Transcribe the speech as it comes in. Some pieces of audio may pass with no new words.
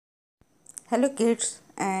Hello kids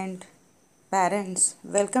and parents,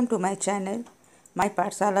 welcome to my channel, my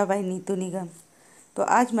Patshala by Neetu Nigam। तो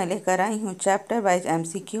आज मैं लेकर आई हूँ chapter wise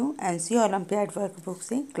MCQ NC olympiad workbook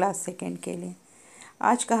से class second के लिए।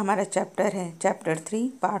 आज का हमारा चैप्टर है चैप्टर 3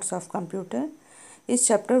 पार्ट्स ऑफ कंप्यूटर। इस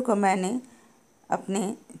चैप्टर को मैंने अपने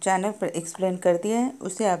चैनल पर एक्सप्लेन कर दिया है,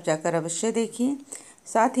 उसे आप जाकर अवश्य देखिए।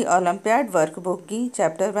 साथ ही ओलंपियाड वर्कबुक की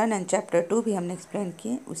चैप्टर 1 एंड चैप्टर 2 भी हमने एक्सप्लेन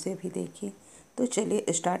किए, उसे भी देखिए। तो चलिए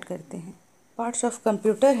स्टार्ट करते हैं। पार्ट्स ऑफ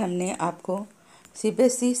कंप्यूटर हमने आपको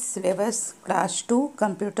CBSC सिलेबस क्लास 2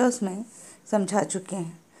 कंप्यूटर्स में समझा चुके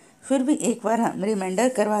हैं, फिर भी एक बार हम रिमाइंडर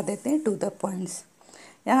करवा देते हैं टू द पॉइंट्स।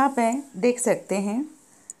 यहाँ पे देख सकते हैं,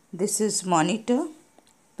 this is monitor,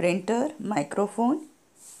 printer, microphone,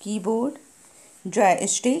 keyboard,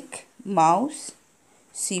 joystick, mouse,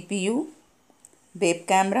 CPU, web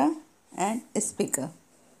camera and speaker.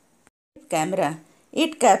 Camera,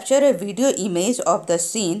 it captures a video image of the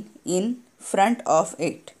scene in front of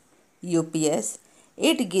it. UPS,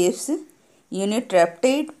 it gives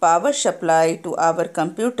uninterrupted power supply to our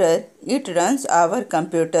computer. It runs our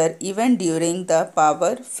computer even during the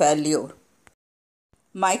power failure.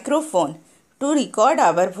 Microphone, to record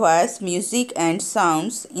our voice, music and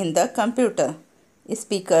sounds in the computer.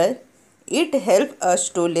 Speaker, it helps us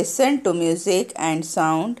to listen to music and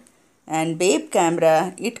sound. And web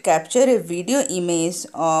camera, it captures a video image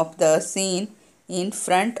of the scene in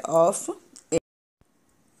front of it.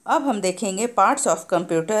 अब हम देखेंगे parts of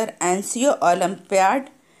computer NCO olympiad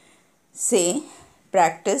से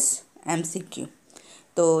practice MCQ।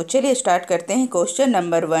 तो चलिए start करते हैं। Question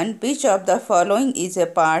number 1, which of the following is a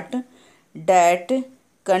part that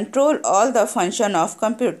control all the function of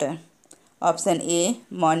computer? Option A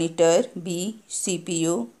monitor, B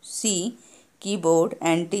CPU, C keyboard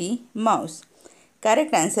and D mouse.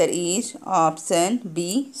 Correct answer is option B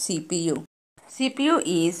CPU. CPU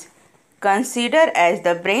is considered as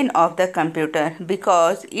the brain of the computer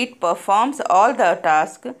because it performs all the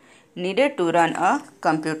tasks needed to run a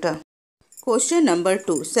computer. Question number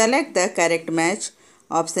 2. Select the correct match.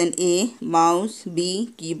 Option A mouse, B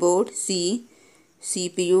keyboard, C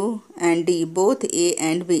CPU and D both A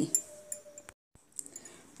and B.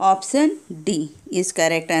 Option D is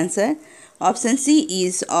correct answer. Option C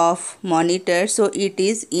is of monitor, so it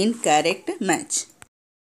is incorrect match.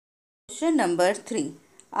 Question number 3.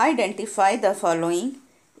 Identify the following.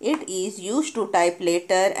 It is used to type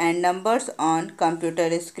letter and numbers on computer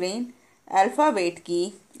screen. Alphabet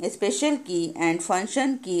key, special key and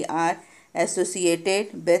function key are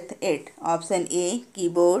associated with it. Option A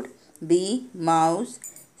keyboard, B mouse,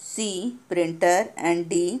 C printer and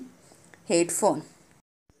D headphone.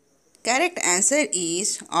 Correct answer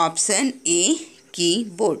is option A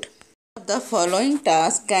keyboard. The following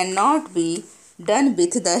task cannot be done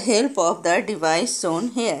with the help of the device shown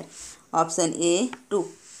here. Option A to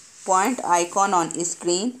point icon on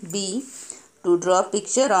screen, B to draw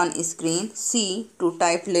picture on screen, C to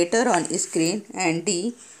type letter on screen and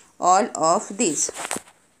D all of these.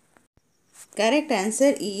 Correct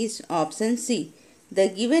answer is option C. The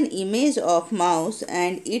given image of mouse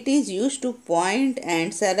and it is used to point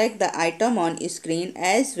and select the item on screen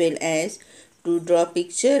as well as to draw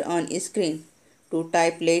picture on screen. To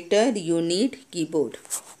type letter you need keyboard.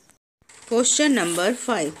 Question number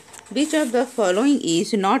 5. Which of the following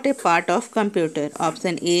is not a part of computer?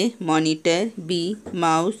 Option A monitor, B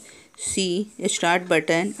mouse, C start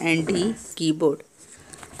button and D keyboard.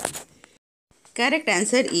 Correct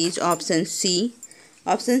answer is option C.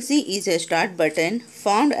 Option C is a start button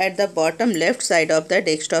found at the bottom left side of the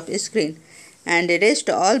desktop screen, and rest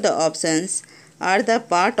all the options are the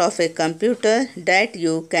part of a computer that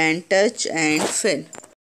you can touch and feel.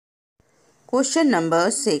 Question number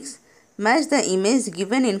 6. Match the image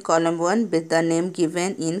given in column 1 with the name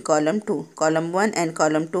given in column 2. Column 1 and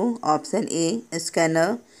column 2. Option A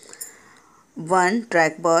scanner, 1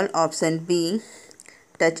 trackball. Option B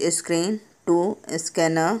touch screen, 2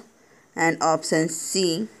 scanner and option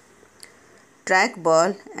C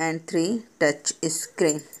trackball and 3 touch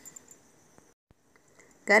screen.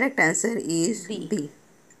 Correct answer is B.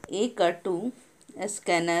 A का 2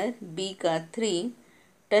 scanner, B का 3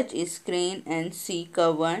 touch screen and C का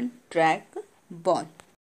 1 trackball.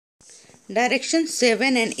 Direction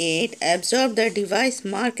 7 and 8. Observe the device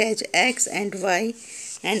marked as X and Y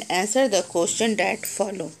and answer the question that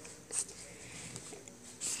follow.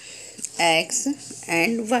 X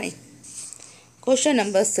and Y. Question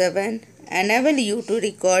number 7. Enable you to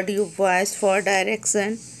record your voice for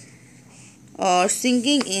direction or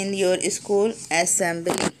singing in your school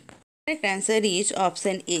assembly. Correct answer is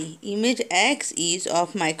option A. Image X is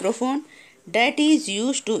of microphone that is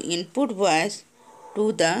used to input voice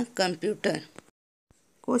to the computer.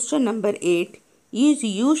 Question number 8 is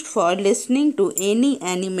used for listening to any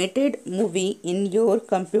animated movie in your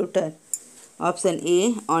computer. Option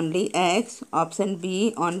A, only X. Option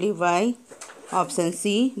B, only Y. Option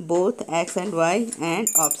C, both X and Y. And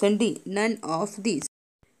option D, none of these.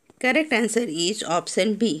 Correct answer is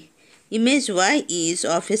option B. Image Y is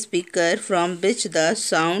of a speaker from which the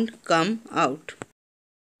sound come out.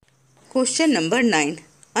 Question number 9.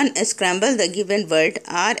 Unscramble the given word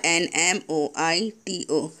RNMOITO.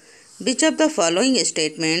 Which of the following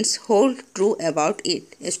statements hold true about it?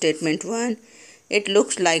 Statement 1. It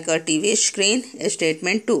looks like a TV screen.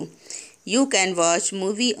 Statement 2. You can watch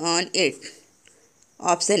movie on it.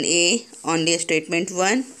 Option A, only statement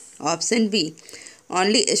 1. Option B,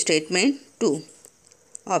 only statement 2.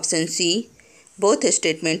 Option C, both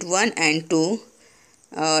statement 1 and 2.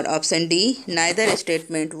 Or option D, neither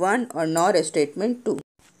statement 1 or nor statement 2.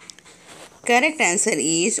 Correct answer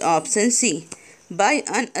is option C. By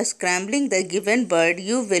unscrambling the given word,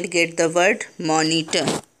 you will get the word monitor.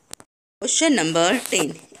 Question number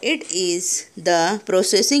 10. It is the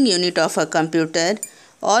processing unit of a computer.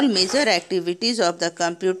 All major activities of the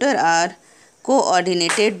computer are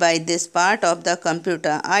coordinated by this part of the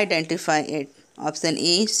computer. Identify it. Option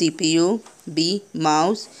A, CPU, B,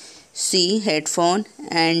 mouse, C, headphone,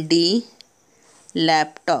 and D,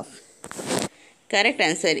 laptop. Correct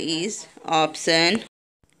answer is option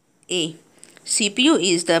A. CPU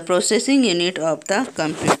is the processing unit of the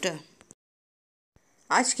computer.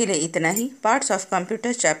 आज के लिए इतना ही. Parts of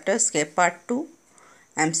computer chapters के part 2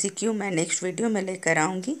 MCQ मैं next video में लेकर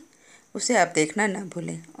आऊँगी. उसे आप देखना ना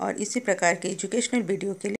भूलें. और इसी प्रकार के एजुकेशनल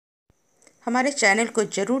वीडियो के लिए हमारे चैनल को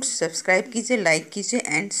ज़रूर सब्सक्राइब कीजिए, लाइक कीजिए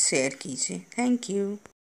एंड शेयर कीजिए. Thank you.